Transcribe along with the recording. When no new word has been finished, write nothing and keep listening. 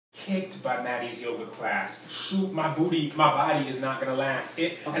kicked by Maddie's yoga class. Shoot, my body is not gonna last.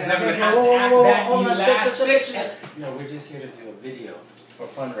 It has never Okay, has to act that elastic. No, we're just here to do a video for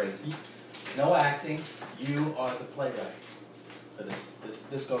fundraising. No acting. You are the playwright for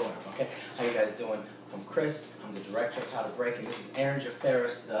this go around. Okay, how you guys doing? I'm Chris. I'm the director of How to Break, and this is Aaron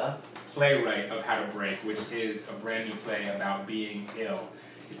Jafferis, the playwright of How to Break, which is a brand new play about being ill.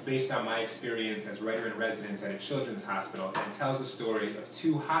 It's based on my experience as writer-in-residence at a children's hospital and tells the story of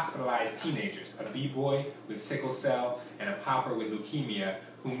two hospitalized teenagers, a b-boy with sickle cell and a popper with leukemia,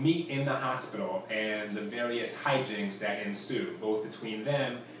 who meet in the hospital and the various hijinks that ensue, both between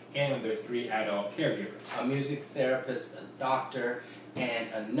them and their 3 adult caregivers. A music therapist, a doctor, and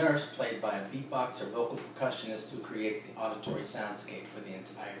a nurse played by a beatboxer, vocal percussionist who creates the auditory soundscape for the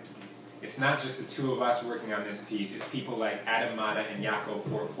entire piece. It's not just the two of us working on this piece, it's people like Adam Matta Yako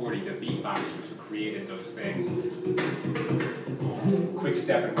 440, the beatboxers who created those things.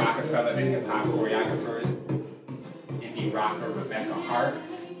 Kwikstep Rokafella, the hip-hop choreographers. Indie rocker Rebecca Hart.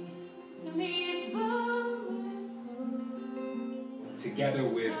 Together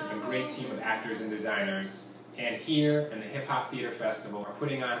with a great team of actors and designers, and here in the Hip Hop Theater Festival are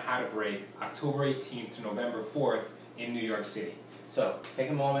putting on How to Break October 18th to November 4th in New York City. So take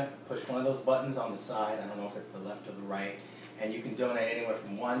a moment, push one of those buttons on the side, I don't know if it's the left or the right, and you can donate anywhere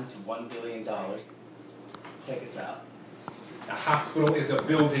from $1 to $1 billion. Check us out. The hospital is a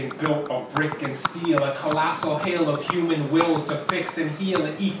building built of brick and steel, a colossal hail of human wills to fix and heal,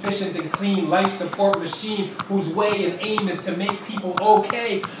 an efficient and clean life support machine whose way and aim is to make people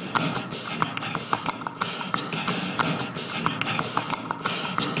okay.